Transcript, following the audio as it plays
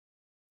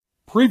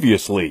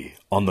Previously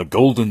on the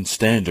Golden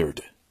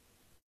Standard.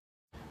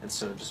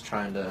 Instead of just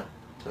trying to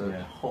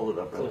hold it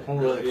up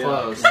really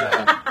close.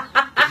 Yeah.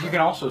 You can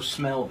also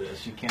smell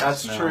this. You can't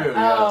That's smell true. it.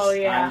 Oh,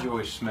 Yes. yeah. I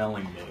enjoy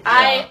smelling it.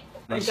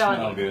 They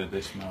smell good.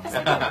 They smell good.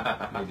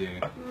 They do.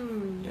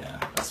 Yeah.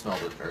 I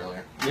smelled it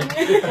earlier.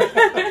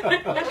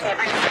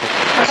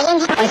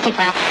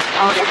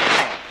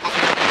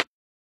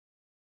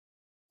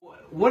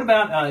 What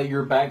about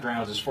your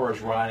backgrounds as far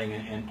as writing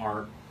and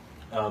art?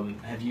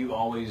 Have you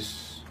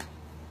always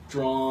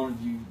drawn?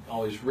 Have you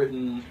always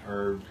written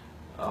or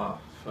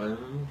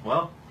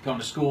Well, gone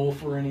to school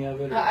for any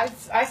of it? Or?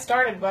 I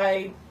started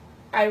when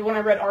I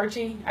read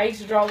Archie, I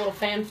used to draw a little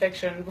fan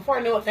fiction before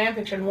I knew what fan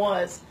fiction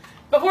was.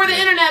 Before the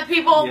internet,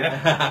 people.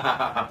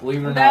 Yeah.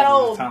 Believe it or That not,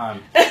 old. at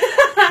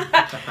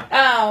the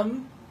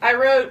time.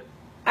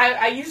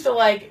 I used to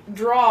like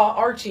draw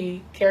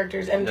Archie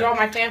characters and draw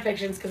my fan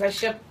fictions because I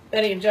shipped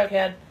Betty and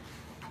Jughead,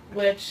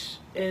 which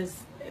it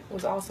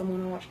was awesome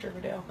when I watched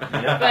Riverdale.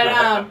 Yeah. But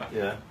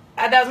yeah.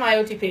 that was my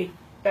OTP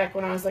back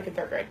when I was like in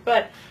 3rd grade.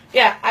 But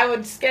yeah, I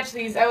would sketch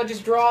these. I would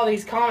just draw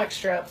these comic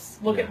strips,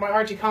 look at my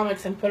Archie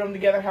comics, and put them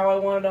together how I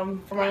wanted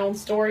them for my own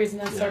stories,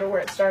 and that's sort of where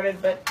it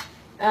started. But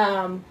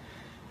then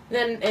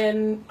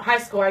in high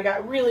school, I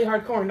got really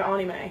hardcore into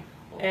anime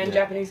and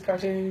Japanese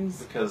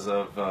cartoons. because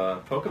of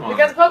Pokemon.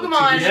 Because of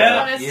Pokemon is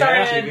when it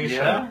started. TV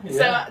show.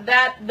 So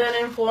that then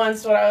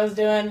influenced what I was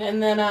doing,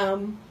 and then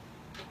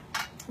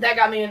that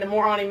got me into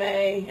more anime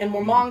and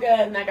more manga,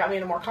 and that got me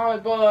into more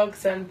comic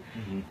books. And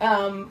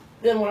then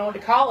when I went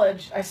to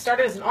college, I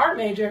started as an art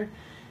major,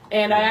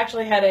 and I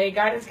actually had a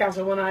guidance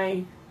counselor when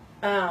I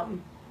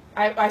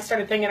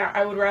started thinking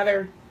I would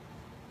rather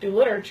do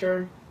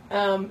literature.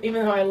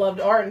 Even though I loved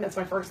art, and that's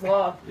my first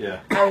love,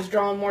 I was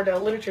drawn more to a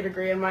literature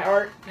degree, and my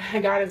art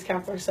guidance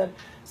counselor said,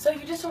 so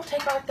you just don't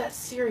take art that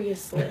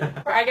seriously?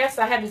 I guess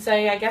I had to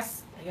say, I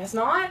guess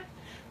not.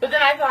 But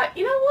then I thought,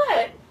 you know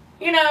what?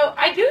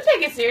 I do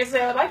take it seriously.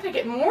 I would like to take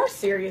it more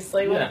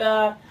seriously with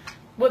the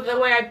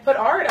way I put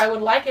art. I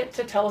would like it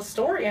to tell a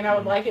story, and I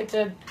would like it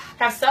to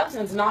have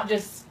substance, not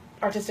just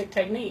artistic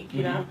technique,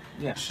 you know?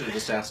 Yeah. Should have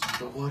just asked,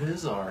 but what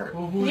is art?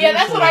 Yeah,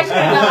 that's what I should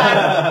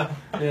have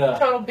done. Yeah.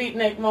 Total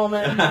beatnik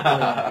moment.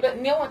 But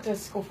Neil went to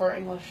school for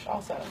English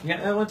also.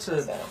 Yeah, I went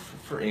to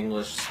for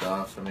English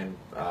stuff. I mean,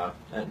 I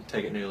didn't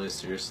take it nearly as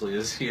seriously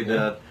as he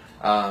did.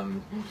 I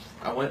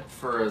went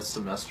for a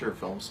semester of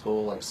film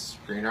school, like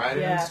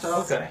screenwriting and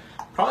stuff. Okay.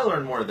 Probably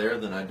learned more there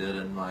than I did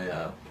in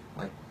my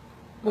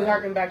We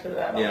harken back to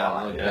that a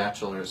lot. like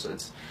bachelor's.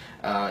 It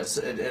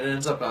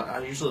ends up. I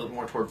usually look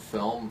more toward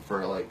film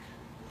for like,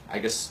 I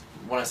guess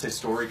when I say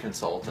story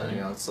consulting,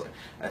 it's like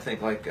I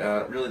think like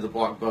really the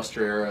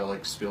blockbuster era,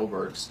 like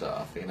Spielberg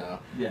stuff.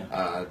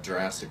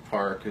 Jurassic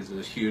Park is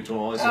a huge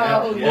one.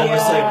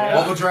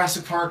 What will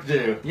Jurassic Park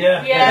do?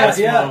 Yeah. Yes.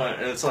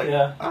 And it's like,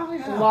 a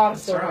lot of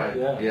Spielberg. Right.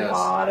 Yeah. Yes. A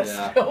lot of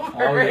Spielberg.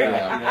 Oh,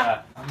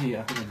 yeah. I think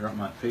I dropped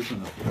my paper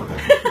on the floor.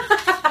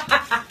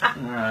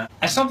 Alright.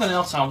 As something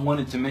else I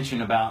wanted to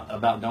mention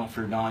about Don't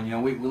Fear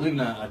Dawn, we live in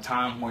a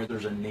time where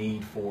there's a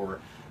need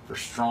for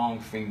strong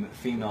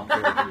female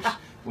characters.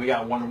 We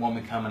got Wonder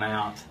Woman coming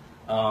out.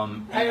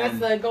 That's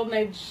the Golden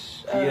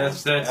Age.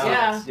 Yes, that's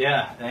it.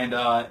 Yeah. And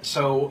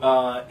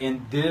so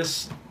in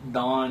this,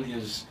 Dawn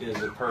is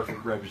a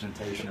perfect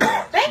representation of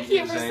that. Thank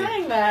you for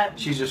saying that.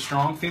 She's a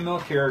strong female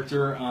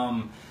character.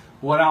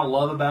 What I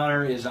love about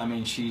her is,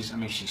 she's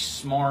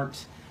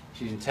smart,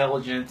 she's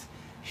intelligent.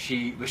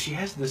 But she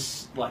has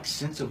this like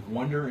sense of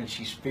wonder, and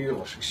she's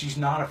fearless. She's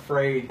not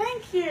afraid.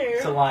 Thank you.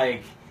 To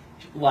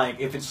like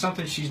if it's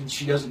something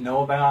she doesn't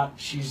know about,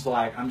 she's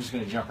like, I'm just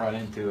going to jump right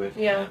into it.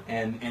 Yeah.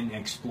 And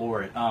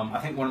explore it. I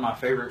think one of my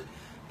favorite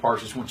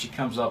parts is when she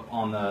comes up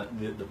on the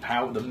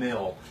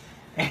mill,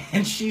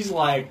 and she's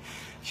like,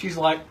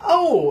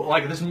 oh,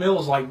 like this mill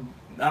is like.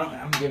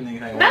 I'm giving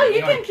anything away. No,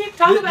 you can keep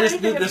talking about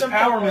anything. This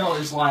power mill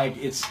is like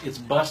it's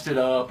busted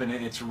up and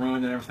it's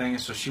ruined and everything,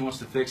 and so she wants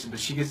to fix it, but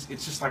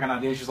it's just like an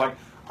idea. She's like,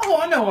 oh,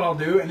 I know what I'll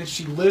do, and then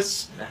she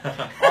lists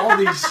all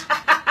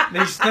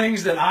these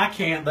things that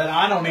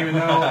I don't even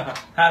know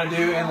how to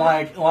do, and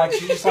like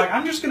she's just like,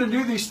 I'm just going to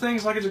do these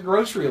things like it's a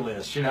grocery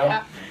list,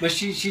 Yeah. But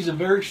she's a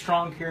very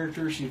strong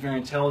character. She's very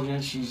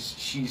intelligent.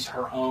 She's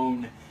her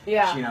own.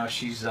 Yeah.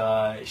 She's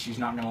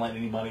not going to let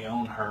anybody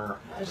own her.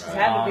 She's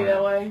had to be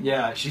that way.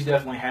 Yeah, she's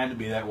definitely had to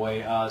be that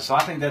way. So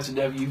I think that's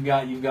you've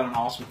got an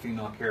awesome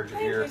female character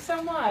here. Thank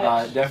you so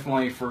much.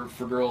 Definitely for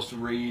girls to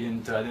read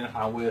and to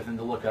identify with and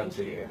to look up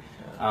to you.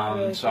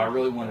 So I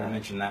really wanted to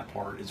mention that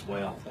part as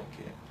well. Thank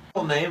you. The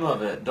whole name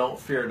of it, Don't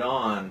Fear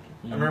Dawn.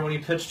 I remember when you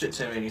pitched it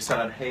to me and you said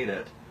I'd hate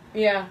it.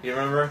 Yeah. You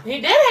remember?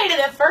 He did hate it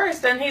at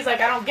first, and he's like,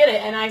 I don't get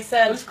it. And I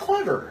said, It's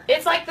clever.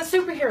 It's like the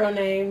superhero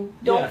name,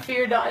 Don't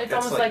Fear Dawn. It's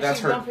almost like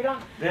she's Don't Fear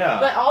Dawn. Yeah.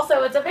 But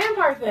also, it's a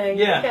vampire thing.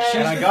 Yeah,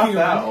 and I got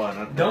that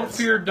one. Don't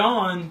Fear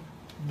Dawn,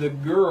 the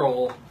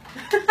girl.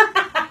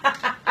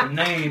 the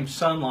name,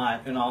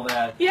 Sunlight, and all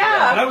that.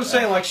 Yeah. But I would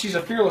say, like, she's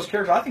a fearless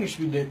character. I think it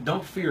should be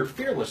Don't Fear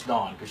Fearless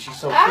Dawn, because she's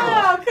so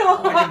Oh, fearless. cool.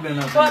 That could have been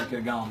another thing we could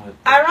have gone with.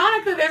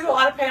 Ironically, there's a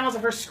lot of panels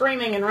of her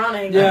screaming and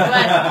running,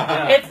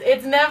 Yeah. but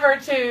it's never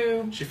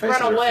to She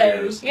faces run her away.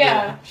 fears.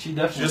 Yeah. She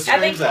definitely. Just I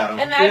think, screams at 'em.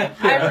 and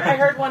I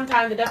heard one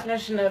time the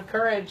definition of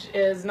courage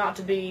is not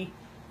to be,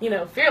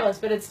 fearless,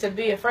 but it's to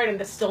be afraid and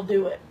to still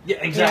do it. Yeah,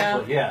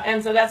 exactly. Yeah.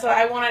 And so that's what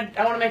I want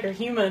to make her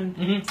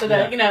human, so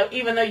that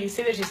even though you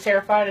see that she's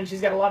terrified and she's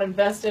got a lot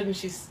invested, and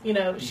she's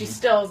she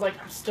still is like,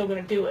 I'm still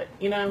going to do it.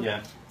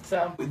 Yeah.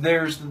 So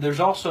there's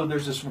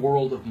this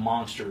world of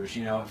monsters.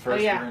 At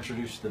first we're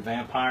introduced to the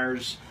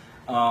vampires.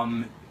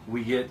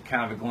 We get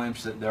kind of a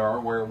glimpse that there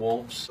are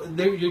werewolves.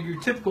 They're your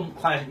typical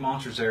classic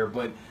monsters there,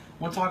 but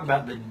I want to talk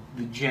about the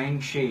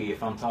Jiangshi,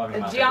 if I'm talking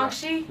about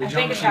Jiangshi? that. I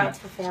think it's how it's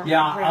performed.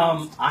 Yeah,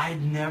 I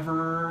had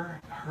never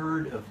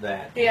heard of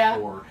that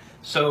before.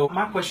 So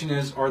my question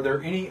is, are there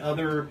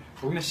we're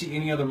going to see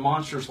any other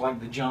monsters like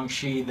the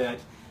Jiangshi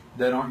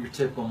that aren't your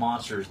typical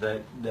monsters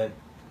that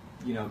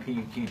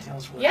can you tell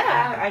us what?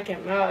 Yeah, I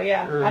can. Oh,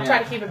 yeah. I'll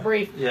try to keep it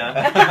brief.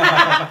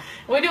 Yeah.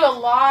 We do a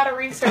lot of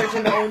research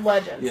into old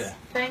legends. Yeah.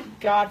 Thank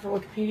God for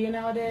Wikipedia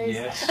nowadays.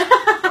 Yes.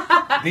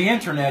 The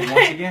internet,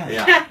 once again.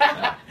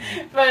 Yeah.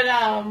 But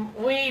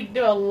we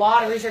do a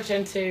lot of research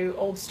into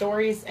old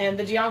stories, and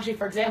the Jiangshi,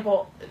 for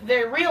example,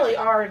 they really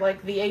are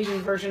like the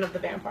Asian version of the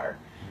vampire.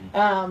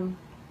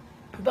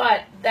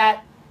 But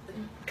that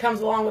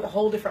comes along with a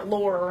whole different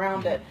lore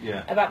around it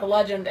about the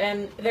legend,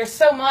 and there's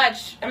so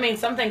much. I mean,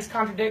 some legends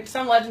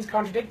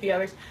contradict the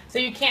others, so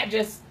you can't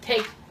just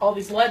take all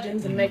these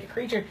legends and make a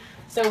creature.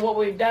 So what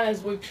we've done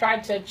is we've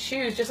tried to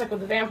choose, just like with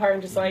the vampire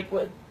and just like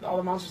with all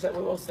the monsters that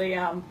we will see,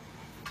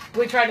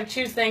 we try to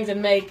choose things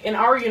and make, in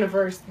our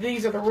universe,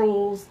 these are the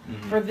rules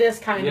for this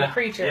kind of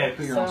creature. Yeah,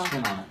 put your own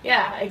spin on it.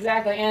 Yeah,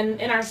 exactly.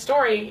 And in our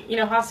story,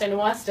 Halstead and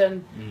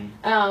Weston,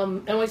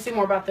 and we see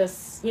more about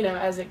this,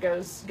 as it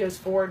goes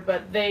forward,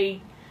 but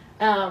they,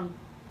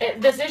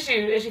 this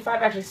issue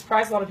 5 actually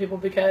surprised a lot of people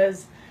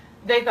because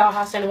they thought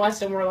Halstead and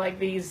Weston were like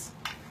these,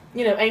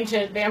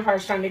 ancient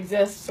vampires trying to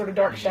exist, sort of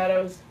dark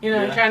shadows,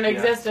 trying to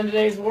exist in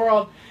today's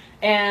world.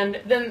 And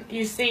then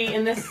you see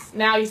in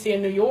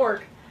New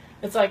York,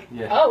 it's like,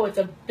 oh, it's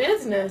a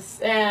business.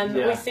 And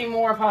we see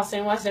more of Halstead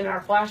and Weston in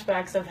our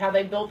flashbacks of how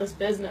they built this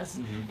business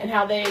and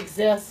how they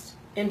exist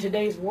in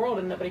today's world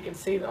and nobody can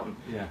see them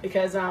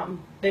because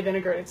they've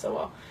integrated so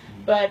well.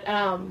 But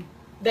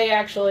they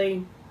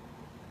actually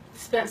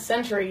spent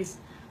centuries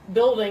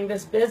building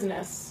this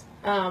business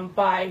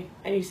by,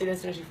 and you see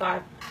this in issue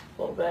 5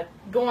 a little bit,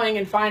 going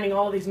and finding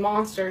all of these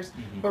monsters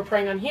who are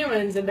preying on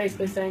humans and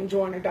basically saying,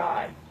 join or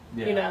die.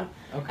 Okay.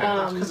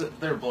 Because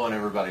they're blowing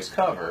everybody's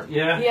cover.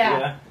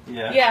 Yeah.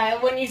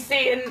 When you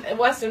see, and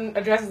Weston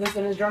addresses this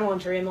in his journal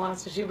entry in the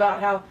last issue about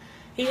how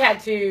he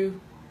had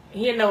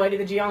no idea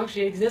the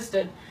Jiangshi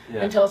existed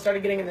until it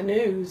started getting in the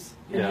news,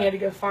 and he had to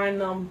go find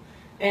them.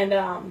 And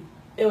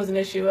it was an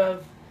issue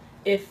of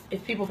if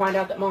people find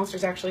out that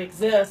monsters actually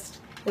exist,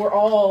 we're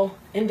all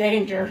in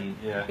danger.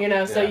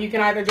 So you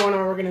can either join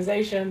our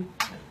organization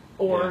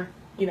or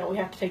we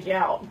have to take you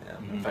out.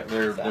 In fact,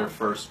 their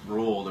first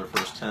rule, their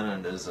first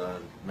tenet is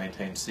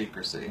maintain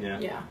secrecy.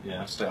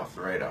 Stay off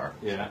the radar.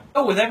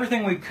 Oh, with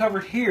everything we've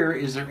covered here,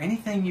 is there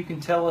anything you can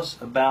tell us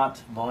about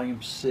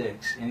Volume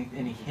 6?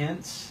 Any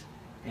hints?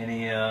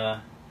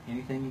 Anything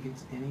you can?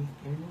 Any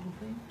little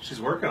thing?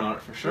 She's working on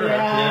it for sure.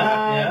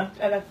 At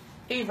a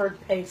fevered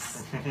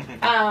pace.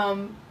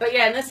 But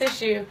in this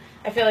issue,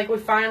 I feel like we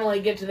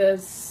finally get to the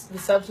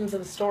substance of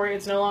the story.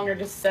 It's no longer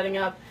just setting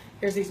up,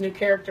 here's these new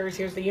characters,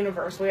 here's the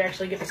universe. We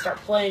actually get to start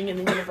playing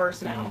in the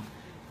universe now.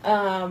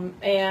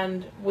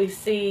 And we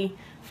see,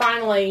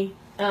 finally,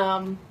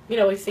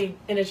 we see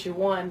in issue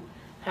 1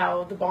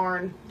 how the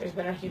barn, there's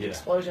been a huge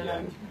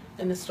explosion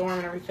and the storm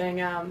and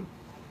everything.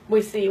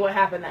 We see what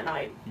happened that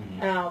night,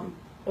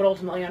 what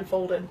ultimately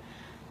unfolded.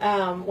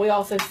 We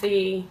also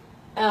see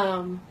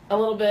a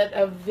little bit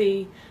of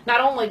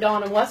not only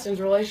Dawn and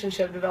Weston's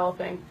relationship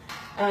developing,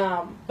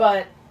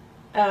 but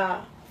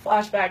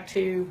flashback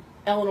to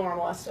Eleanor and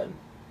Weston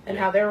and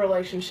how their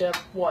relationship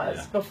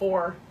was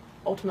before,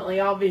 ultimately,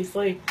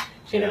 obviously,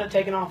 she ended up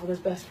taking off with his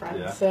best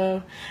friend.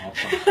 So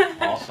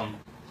awesome.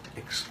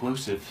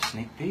 Exclusive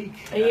sneak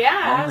peek.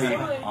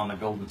 Absolutely. On the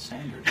Golden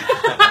Standard.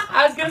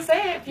 I was going to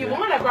say, if you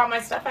want, I brought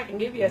my stuff, I can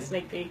give you a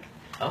sneak peek.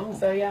 Oh.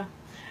 So,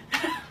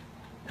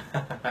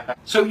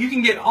 So you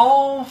can get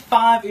all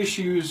 5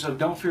 issues of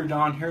Don't Fear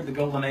Dawn here at the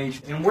Golden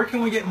Age. And where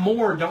can we get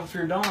more Don't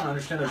Fear Dawn? I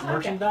understand there's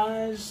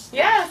merchandise.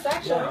 Yes,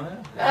 actually.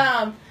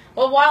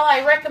 Well, while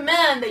I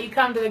recommend that you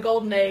come to the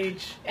Golden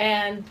Age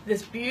and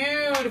this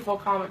beautiful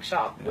comic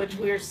shop, which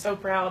we are so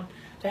proud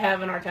to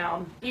have in our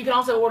town, you can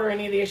also order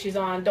any of the issues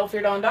on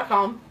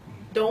don'tfeardawn.com.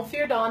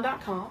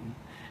 Don'tfeardawn.com.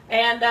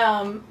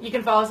 And you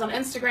can follow us on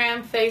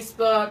Instagram,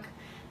 Facebook,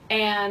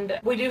 and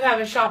we do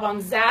have a shop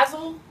on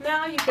Zazzle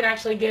now. You can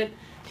actually get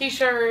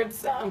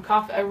T-shirts,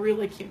 coffee, a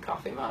really cute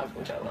coffee mug,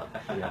 which I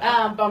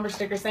love, bumper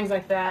stickers, things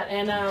like that,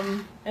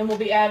 and we'll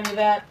be adding to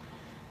that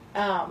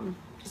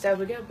just as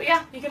we go. But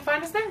you can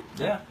find us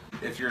there.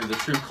 if you're the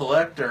true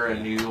collector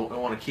and you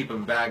want to keep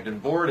them bagged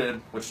and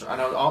boarded, which I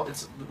know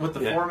it's with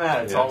the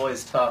format, it's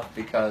always tough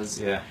because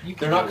they're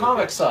not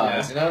comic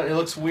size. You know, it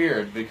looks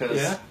weird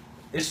because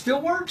it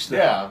still works though.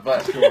 Yeah,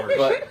 but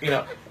you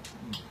know,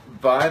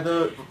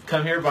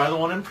 come here, buy the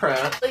one in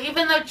print.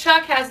 Even though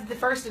Chuck has the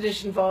first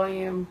edition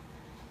volume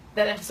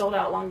that had sold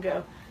out long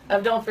ago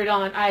of Don't Fear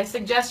Dawn, I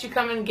suggest you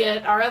come and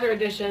get our other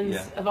editions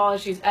of all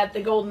issues at the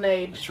Golden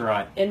Age. That's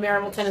right. In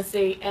Maryville,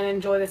 Tennessee, and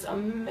enjoy this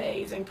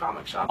amazing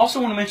comic shop. Also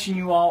want to mention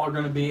you all are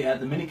going to be at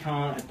the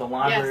MiniCon at the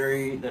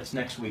library. That's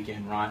next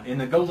weekend, right?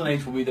 And the Golden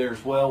Age will be there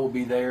as well. We'll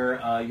be there.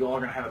 You all are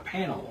going to have a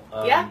panel.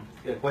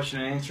 A question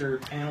and answer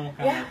panel.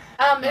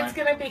 It's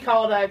going to be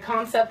called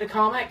Concept to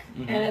Comic,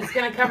 and it's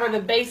going to cover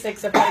the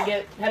basics of how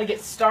to get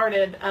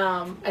started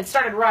and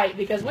started right,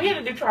 because we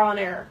had to do trial and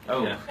error.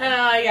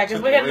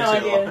 Because we had no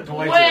idea.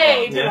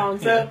 Way too long.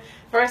 So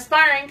for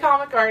aspiring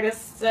comic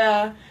artists,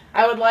 I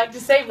would like to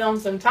save them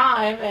some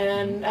time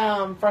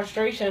and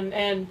frustration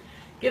and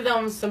give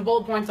them some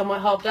bullet points on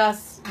what helped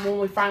us when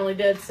we finally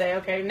did say,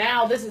 okay,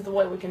 now this is the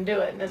way we can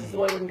do it, and this is the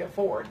way we can go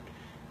forward.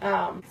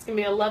 It's going to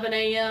be 11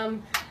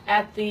 a.m.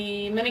 at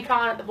the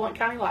MiniCon at the Blount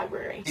County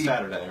Library.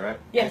 Saturday, right?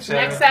 Yes,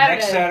 next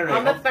Saturday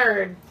on the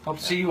 3rd. Hope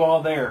to see you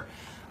all there.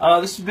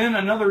 This has been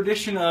another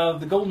edition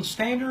of the Golden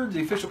Standard,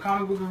 the official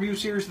comic book review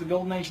series of the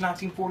Golden Age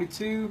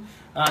 1942.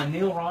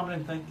 Neil,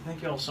 Robyn,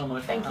 thank you all so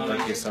much. Thank you.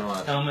 Thank you so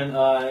much. Come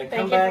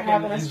back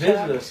and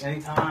visit us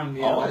anytime.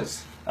 You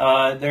Always.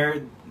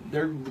 They're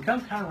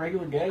become kind of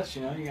regular guests.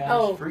 You know, you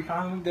guys free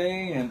comic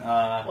day and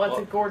it's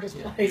a gorgeous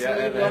place. Yeah,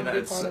 and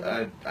it's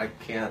I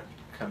can't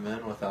come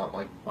in without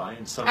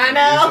buying something. I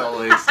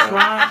know. Usually, so.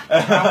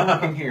 I'm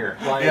working here.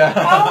 Oh my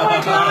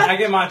God! I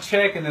get my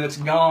check and then it's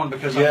gone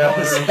because I'm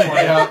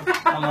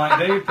I'm like,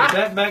 Dave, put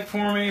that back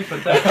for me.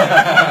 Put that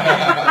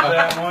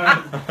back for me.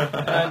 Put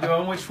that one.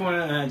 Doing which one?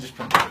 And I just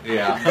put it.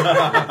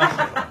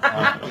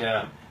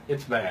 Yeah.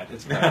 It's bad.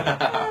 It's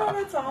bad. Oh,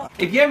 that's awesome.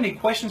 If you have any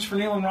questions for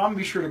Neil and Robyn,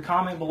 be sure to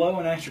comment below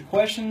and ask your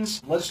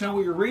questions. Let us know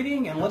what you're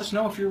reading, and let us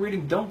know if you're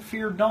reading Don't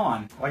Fear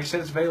Dawn. Like I said,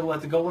 it's available at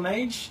the Golden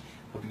Age.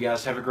 Hope you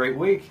guys have a great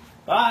week.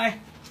 Bye.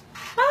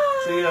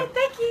 Bye. See ya.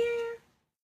 Thank you.